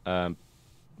Janice, you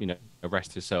know,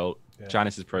 rest her soul,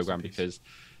 Janice's program, because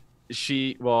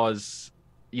she was,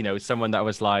 you know, someone that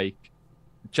was like,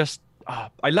 just,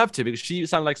 I loved her because she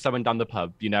sounded like someone down the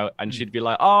pub, you know, and she'd be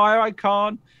like, oh, I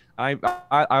can't. I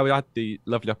had the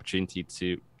lovely opportunity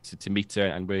to meet her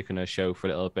and work on her show for a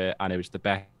little bit, and it was the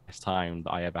best time that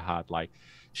I ever had. Like,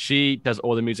 she does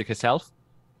all the music herself.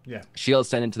 Yeah. She'll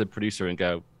send it to the producer and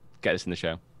go, get this in the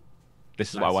show.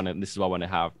 This is what I want to. This is what I want to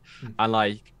have. And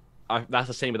like, that's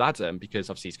the same with Adam,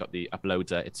 because obviously he's got the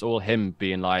uploader. It's all him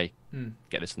being like,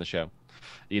 get this in the show,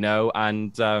 you know.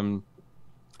 And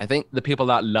I think the people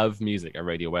that love music at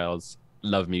Radio Wales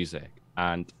love music.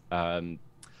 And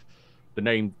the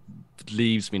name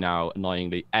leaves me now,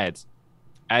 annoyingly. Ed's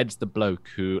the bloke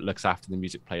who looks after the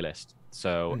music playlist.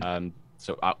 So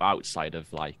so outside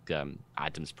of like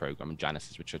Adam's program and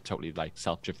Janice's, which are totally like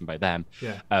self-driven by them.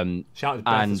 Yeah. Shout out to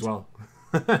Beth as well.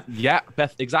 Yeah,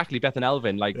 Beth and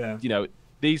Elvin. Like, you know,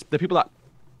 the people that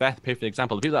Beth paid for the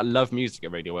example, the people that love music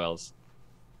at Radio Wales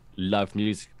love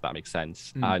music, if that makes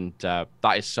sense. And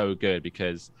that is so good,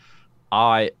 because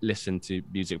I listen to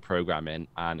music programming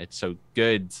and it's so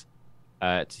good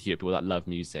to hear people that love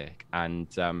music. And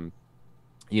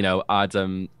you know,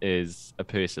 Adam is a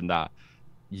person that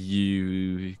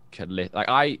you can like,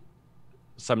 I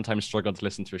sometimes struggle to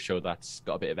listen to a show that's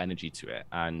got a bit of energy to it,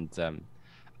 and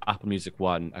Apple Music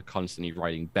One are constantly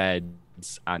writing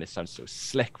beds, and it sounds so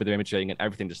slick with their imaging, and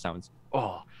everything just sounds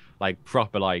like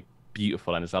proper, like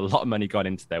beautiful, and there's a lot of money gone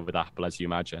into there with Apple, as you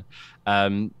imagine.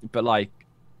 But like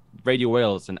Radio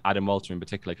Wales and Adam Walter in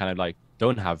particular kind of like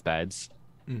don't have beds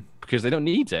because they don't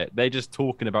need it. They're just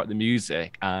talking about the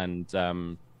music, and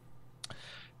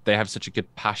they have such a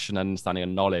good passion, understanding,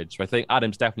 and knowledge. So I think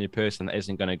Adam's definitely a person that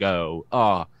isn't going to go,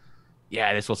 oh,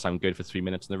 yeah, this will sound good for 3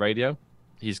 minutes on the radio.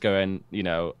 He's going, you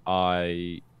know,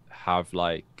 I have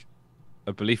like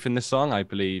a belief in this song. I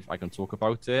believe I can talk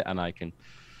about it, and I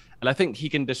think he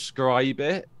can describe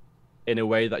it in a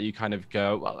way that you kind of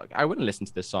go, well, I wouldn't listen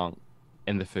to this song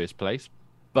in the first place.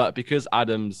 But because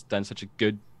Adam's done such a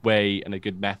good way and a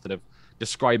good method of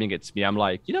describing it to me, I'm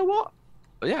like, you know what?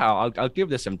 Yeah, I'll give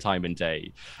this some time and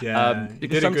day. Yeah,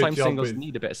 because sometimes singles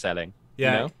need a bit of selling.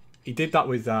 Yeah, you know? He did that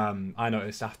with, I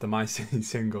noticed after my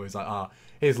single, he's like,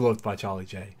 here's Loved by Charlie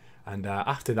J. And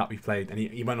after that we played, and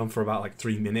he went on for about like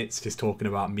 3 minutes just talking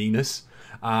about Meanness.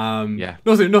 Yeah.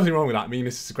 Nothing wrong with that.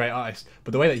 Meanness is a great artist.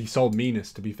 But the way that he sold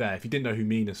Meanness, to be fair, if you didn't know who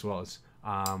Meanness was,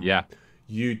 yeah,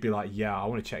 you'd be like, yeah, I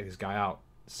want to check this guy out.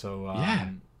 So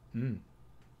I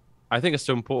think it's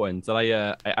so important that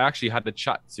I actually had a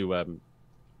chat to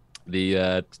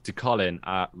to Colin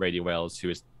at Radio Wales, who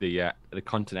is the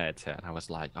content editor, and I was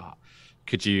like,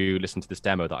 could you listen to this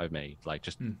demo that I've made? Like,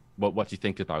 just what do you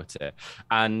think about it?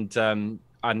 And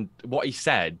what he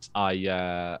said,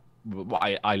 I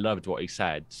loved what he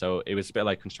said. So it was a bit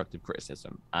like constructive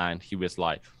criticism, and he was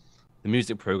like, the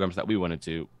music programs that we want to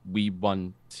do, we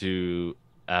want to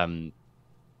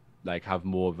like have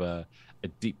more of a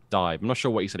deep dive. I'm not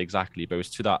sure what he said exactly, but it was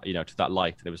to that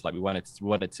light. It was like we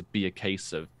wanted to be a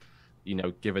case of, you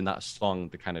know, giving that song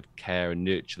the kind of care and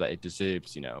nurture that it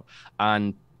deserves, you know.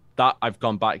 And that I've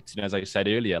gone back to, as I said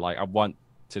earlier, like I want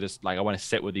to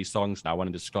sit with these songs now. I want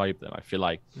to describe them. I feel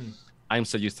like I'm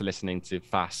so used to listening to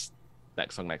fast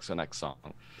next song.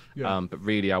 Yeah. But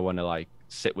really I want to like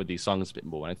sit with these songs a bit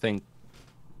more. And I think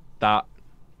that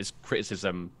is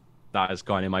criticism that has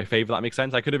gone in my favor. That makes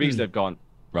sense. I could have easily have gone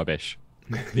rubbish.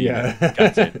 Yeah.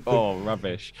 That's it. Oh,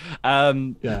 rubbish.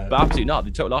 But absolutely not.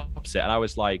 The total opposite. And I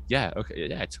was like, yeah, okay,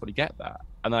 yeah, I totally get that.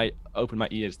 And I opened my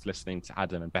ears to listening to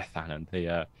Adam and Bethan, and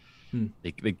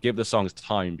they give the songs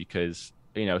time, because,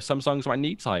 you know, some songs might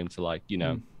need time to, like, you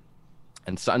know,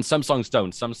 and some songs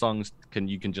don't. Some songs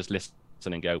you can just listen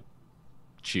and go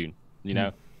tune, you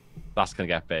know, that's gonna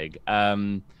get big.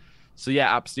 So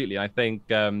yeah, absolutely. I think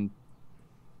like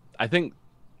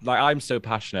I'm so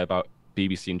passionate about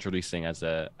BBC introducing as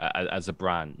a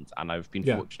brand, and I've been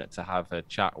fortunate to have a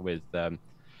chat with the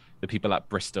people at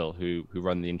Bristol who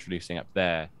run the introducing up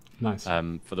there. Nice.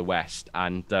 For the West,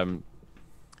 and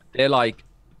they're like,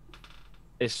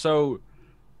 it's so,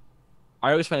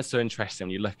 I always find it so interesting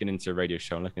when you're looking into a radio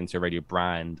show and looking into a radio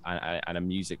brand and a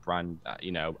music brand,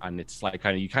 you know, and it's like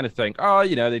you kind of think, oh,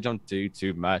 you know, they don't do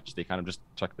too much. They kind of just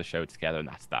chuck the show together and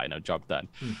that's that, you know, job done.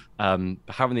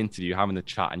 But having the interview, having the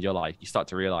chat, and you start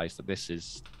to realize that this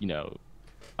is, you know,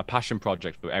 a passion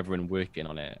project for everyone working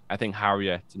on it. I think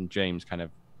Harriet and James kind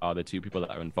of are the two people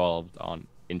that are involved on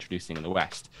introducing in the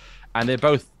West. And they're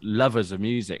both lovers of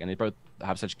music, and they both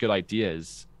have such good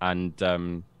ideas. And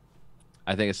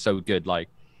I think it's so good. Like,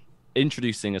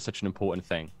 introducing is such an important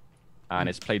thing, and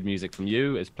it's played music from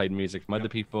you, it's played music from other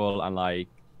people, and like,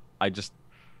 I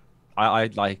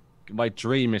like, my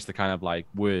dream is to kind of like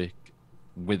work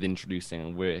with introducing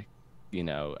and work, you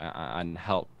know, and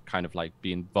help kind of like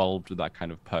be involved with that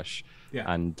kind of push.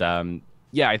 And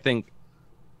I think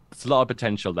there's a lot of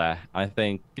potential there. I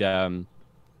think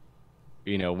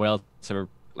you know, well, to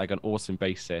like an awesome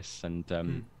basis,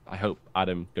 and I hope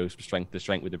Adam goes from strength to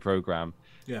strength with the program.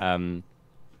 And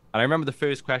I remember the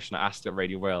first question I asked at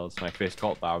Radio Wales when I first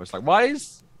got there, I was like, why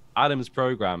is Adam's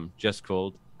program just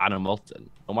called Adam Walton,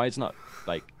 and why is it not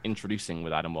like introducing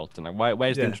with Adam Walton? Like,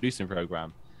 where's the introducing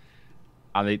program?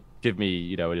 And they give me,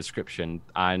 you know, a description,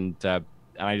 and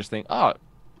I just think, oh,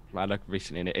 I looked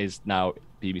recently, and it is now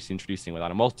BBC introducing with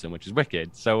Adam Walton, which is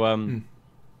wicked. So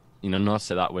you know, not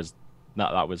so that was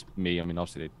me. I mean,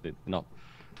 obviously they're not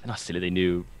silly. They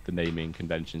knew the naming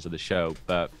conventions of the show,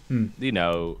 but you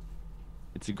know,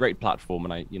 it's a great platform.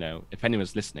 And you know, if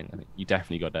anyone's listening, I think you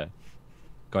definitely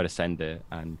got to send it.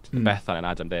 And Bethan and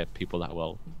Adam, they're people that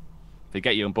will, if they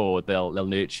get you on board, they'll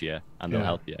nurture you and they'll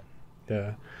help you.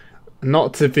 Yeah.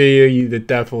 Not to be the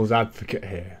devil's advocate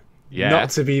here. Yeah.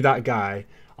 Not to be that guy.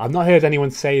 I've not heard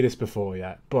anyone say this before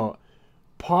yet, but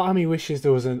part of me wishes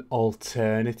there was an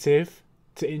alternative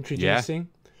to introducing.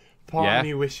 Part of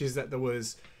me wishes that there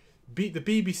was the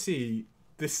BBC.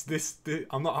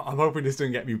 I'm hoping this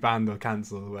doesn't get me banned or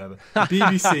cancelled or whatever.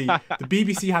 The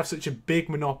BBC have such a big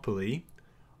monopoly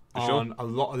on a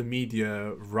lot of the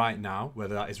media right now,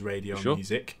 whether that is radio or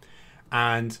music,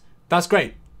 and that's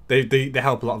great. They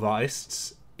help a lot of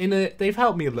artists. They've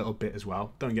helped me a little bit as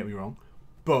well. Don't get me wrong,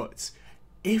 but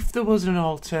if there was an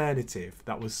alternative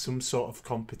that was some sort of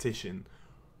competition,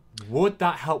 would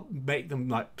that help make them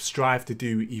like strive to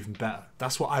do even better?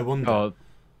 That's what I wonder. Oh,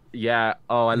 yeah.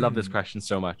 Oh, I love this question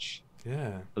so much.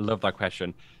 Yeah, I love that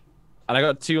question. And I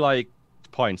got two like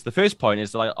points. The first point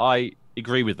is like I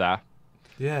agree with that.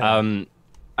 yeah,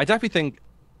 I definitely think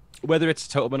whether it's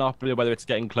total monopoly or whether it's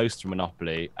getting close to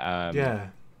monopoly, yeah.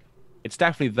 it's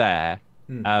definitely there.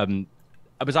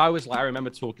 Because I remember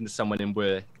talking to someone in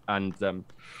work, and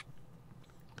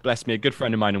bless me, a good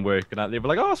friend of mine in work, and they were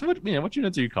like, "Oh, so what you gonna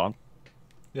do, Con?"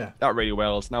 Yeah. That really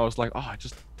well. And I was like, "Oh, I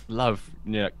just love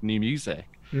new music."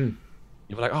 Mm.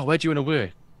 They were like, "Oh, where do you want to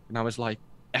work?" And I was like,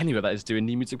 "Anywhere that is doing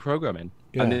new music programming."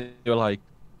 Yeah. And they were like,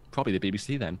 "Probably the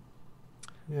BBC then."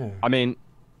 Yeah. I mean,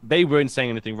 they weren't saying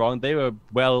anything wrong. They were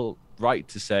well right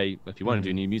to say, if you want to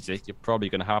do new music, you're probably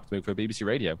going to have to move for a BBC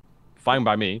radio. Fine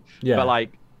by me. Yeah. But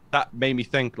like that made me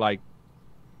think like,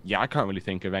 yeah, I can't really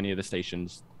think of any of the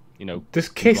stations, Does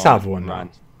Kiss have one?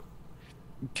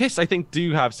 Kiss, I think,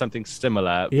 do have something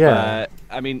similar. Yeah. But,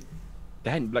 I mean,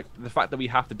 then like the fact that we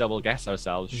have to double guess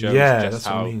ourselves shows just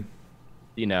how, what I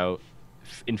mean.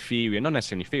 Inferior, not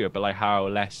necessarily inferior, but like how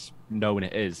less known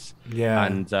it is. Yeah.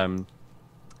 And so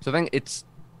I think it's,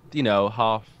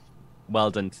 half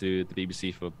well done to the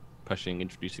BBC for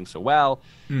introducing so well.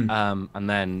 And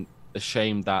then a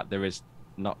shame that there is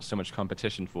not so much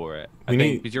competition for it. I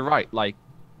think because you're right, like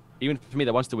even for me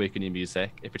that wants to work in new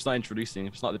music, if it's not introducing,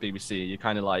 if it's not the BBC, you're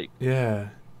kind of like, yeah,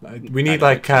 we need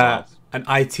like an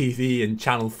ITV and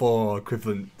Channel 4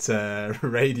 equivalent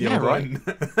radio run.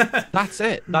 Right. That's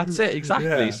it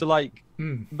exactly. Yeah. So like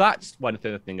that's one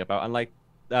thing about, and like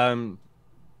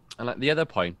the other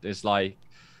point is like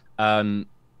it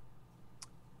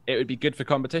would be good for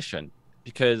competition,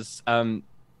 because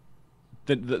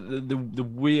the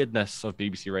weirdness of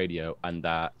BBC Radio, and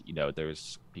that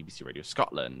there's BBC Radio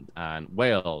Scotland and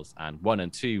Wales and 1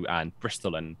 and 2 and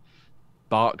Bristol and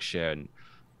Berkshire and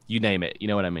you name it, you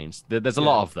know what I mean? There's a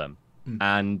lot of them,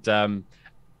 and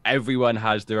everyone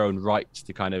has their own rights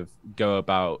to kind of go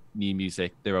about new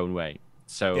music their own way.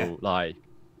 So like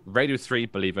Radio 3,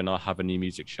 believe it or not, have a new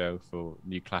music show for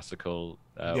new classical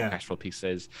orchestral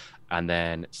pieces, and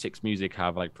then Six Music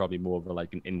have like probably more of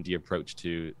like an indie approach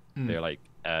to their like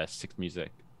Six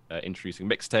Music introducing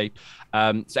mixtape.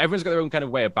 So everyone's got their own kind of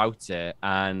way about it,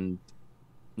 and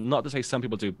not to say some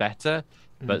people do better,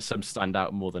 but some stand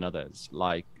out more than others.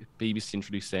 Like BBC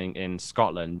introducing in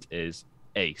Scotland is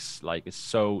ace, like it's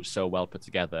so well put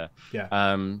together.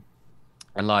 And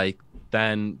like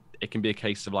then it can be a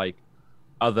case of like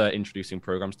other introducing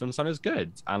programs don't sound as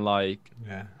good, and like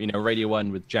Radio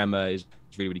 1 with Gemma is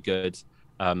really good.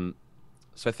 So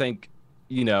I think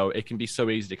it can be so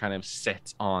easy to kind of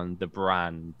sit on the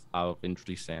brand of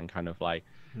introducing and kind of like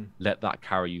let that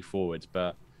carry you forward.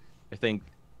 But I think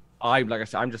like I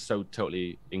said, I'm just so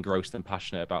totally engrossed and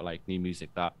passionate about like new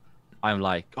music that I'm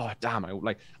like, oh damn,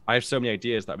 I have so many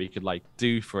ideas that we could like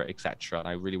do for it, etc. And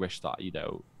I really wish that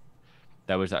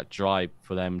there was that drive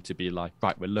for them to be like,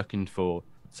 right, we're looking for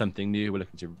something new, we're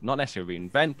looking to not necessarily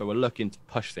reinvent, but we're looking to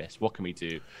push this. What can we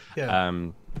do?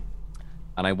 And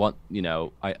I want,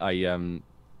 I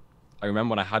remember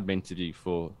when I had my interview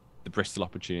for the Bristol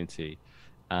opportunity,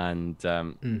 and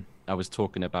I was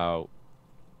talking about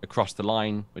Across the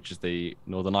Line, which is the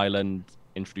Northern Ireland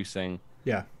introducing.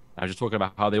 I was just talking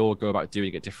about how they all go about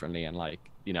doing it differently, and like,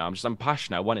 I'm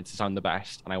passionate. I want it to sound the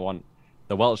best, and I want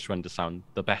the Welsh one to sound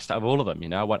the best out of all of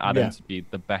them. I want Adam to be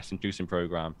the best introducing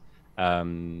program.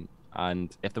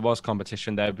 And if there was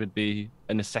competition, there would be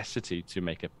a necessity to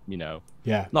make it,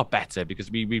 not better,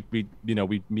 because we me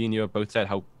and you have both said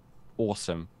how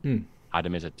awesome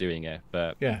Adam is at doing it.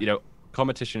 But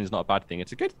competition is not a bad thing;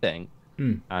 it's a good thing.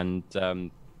 And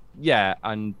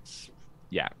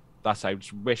that's. I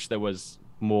just wish there was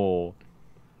more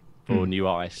for new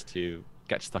artists to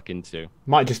get stuck into.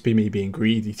 Might just be me being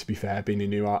greedy, to be fair, being a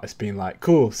new artist, being like,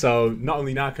 cool, so not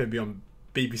only now can I be on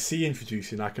BBC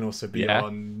introducing, I can also be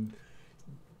on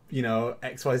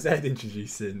XYZ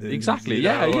introducing, and, exactly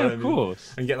of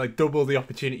course, and get like double the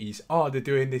opportunities. They're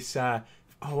doing this they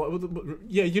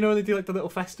do like the little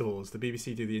festivals. The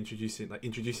BBC do the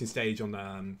introducing stage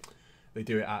on they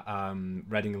do it at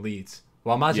Reading and Leeds.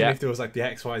 Well, imagine if there was like the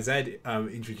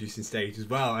XYZ introducing stage as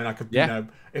well, and I could,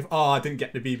 if I didn't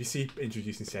get the BBC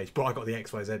introducing stage, but I got the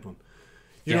XYZ one.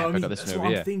 You know what I I mean? got this That's one what over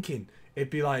I'm here. thinking. It'd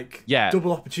be like Yeah.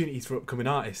 double opportunities for upcoming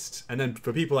artists, and then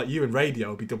for people like you in radio,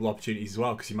 it'd be double opportunities as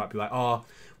well, because you might be like, oh,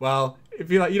 well, it'd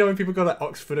be like, you know, when people go like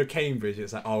Oxford or Cambridge,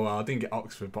 it's like, oh, well, I didn't get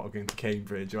Oxford, but I'm going to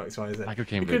Cambridge or X, Y, Z. I go It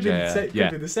Cambridge, could be yeah, the yeah.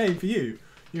 could be the same for you.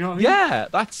 You know what I mean? Yeah,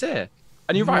 that's it.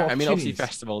 And you're More right. I mean, obviously opportunities.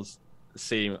 festivals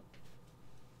seem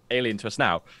alien to us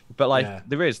now, but like Yeah.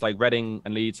 there is like Reading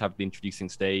and Leeds have the introducing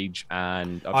stage,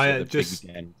 and obviously the just big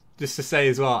weekend. just to say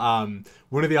as well,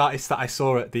 one of the artists that I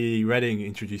saw at the Reading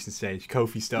introducing stage,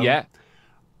 Kofi Stone. Yeah,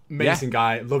 Amazing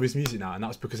guy, love his music now, and that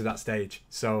was because of that stage.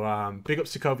 So big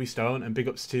ups to Kobe Stone, and big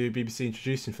ups to BBC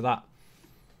introducing for that.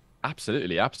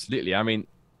 absolutely, absolutely. I mean,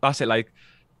 that's it. Like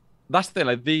that's the thing.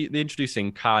 Like the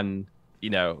introducing can, you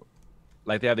know,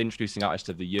 like they have the introducing artist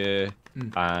of the year,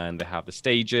 and they have the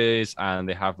stages, and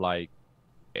they have like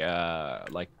they have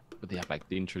like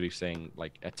the introducing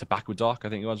like a tobacco doc, I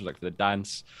think it was like for the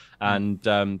dance, and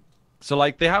so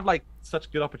like they have like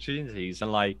such good opportunities,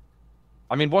 and like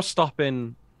I mean, what's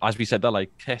stopping, as we said, that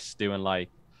like Kiss doing like,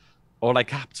 or like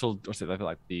Capital, what's it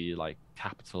like the like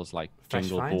Capitals like Fresh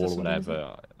Jingle Finds or Ball or something,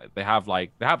 whatever. They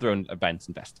have their own events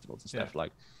and festivals and stuff.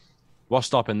 Like, what's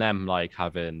stopping them like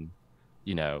having,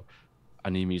 you know, a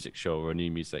new music show or a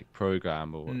new music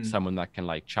program or someone that can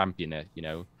like champion it, you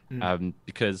know?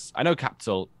 Because I know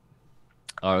Capital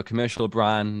are a commercial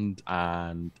brand,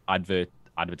 and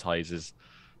advertisers,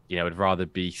 you know, would rather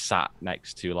be sat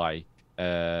next to like you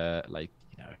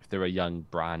know, if they're a young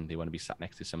brand, they want to be sat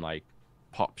next to some like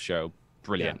pop show.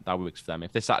 Brilliant, that works for them.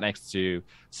 If they're sat next to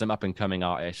some up and coming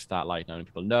artists that like not many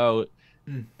people know,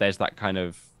 there's that kind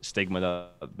of stigma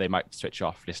that they might switch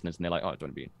off listeners, and they're like, oh, I don't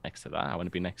want to be next to that. I want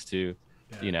to be next to,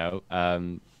 you know,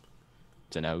 don't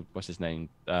know what's his name,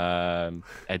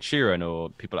 Ed Sheeran or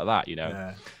people like that, you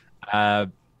know.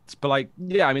 But like,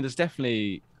 yeah, I mean, there's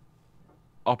definitely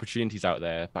opportunities out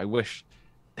there, but I wish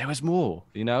there was more,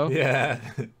 you know. Yeah.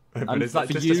 But And it's like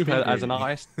for just you a speaker. as an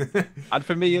artist, and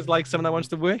for me as like someone that wants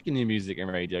to work in new music and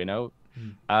radio, you know.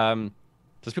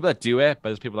 There's people that do it, but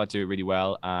there's people that do it really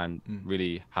well and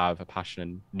really have a passion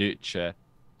and nurture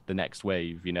the next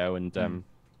wave, you know. And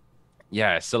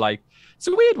yeah, so like it's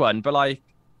a weird one, but like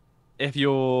if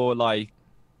you're like,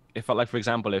 if like for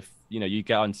example, if you know you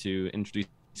get onto introducing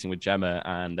with Gemma,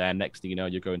 and then next thing you know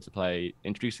you're going to play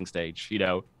introducing stage, you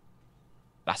know,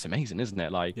 that's amazing, isn't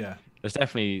it? Like, there's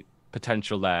definitely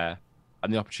potential there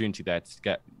and the opportunity there to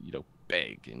get, you know,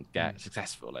 big and get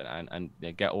successful and you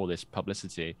know, get all this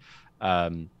publicity.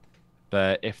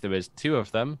 But if there was two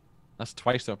of them, that's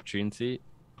twice the opportunity,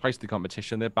 twice the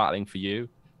competition. They're battling for you.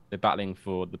 They're battling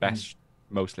for the best,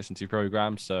 most listened to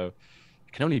program. So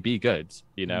it can only be good,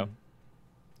 you know.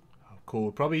 Oh, cool.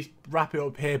 We'll probably wrap it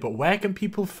up here, but where can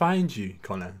people find you,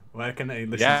 Connor? Where can they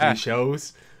listen to your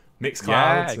shows?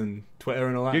 Mixcloud and Twitter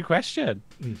and all that? Good question.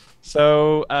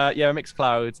 So,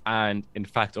 Mixcloud, and in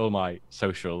fact, all my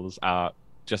socials are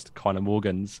just Connor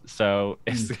Morgan's. So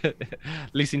it's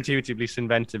least intuitive, least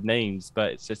inventive names,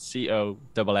 but it's just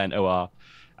CONNOR,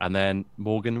 and then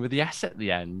Morgan with the S at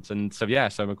the end. And so, yeah,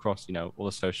 so I'm across, you know, all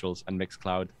the socials and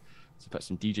Mixcloud. So put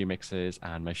some DJ mixes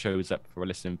and my shows up for a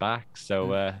listening back.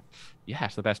 So, yeah,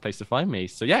 it's the best place to find me.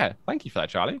 So, yeah, thank you for that,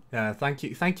 Charlie. Yeah, thank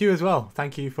you as well.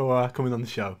 Thank you for coming on the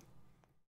show.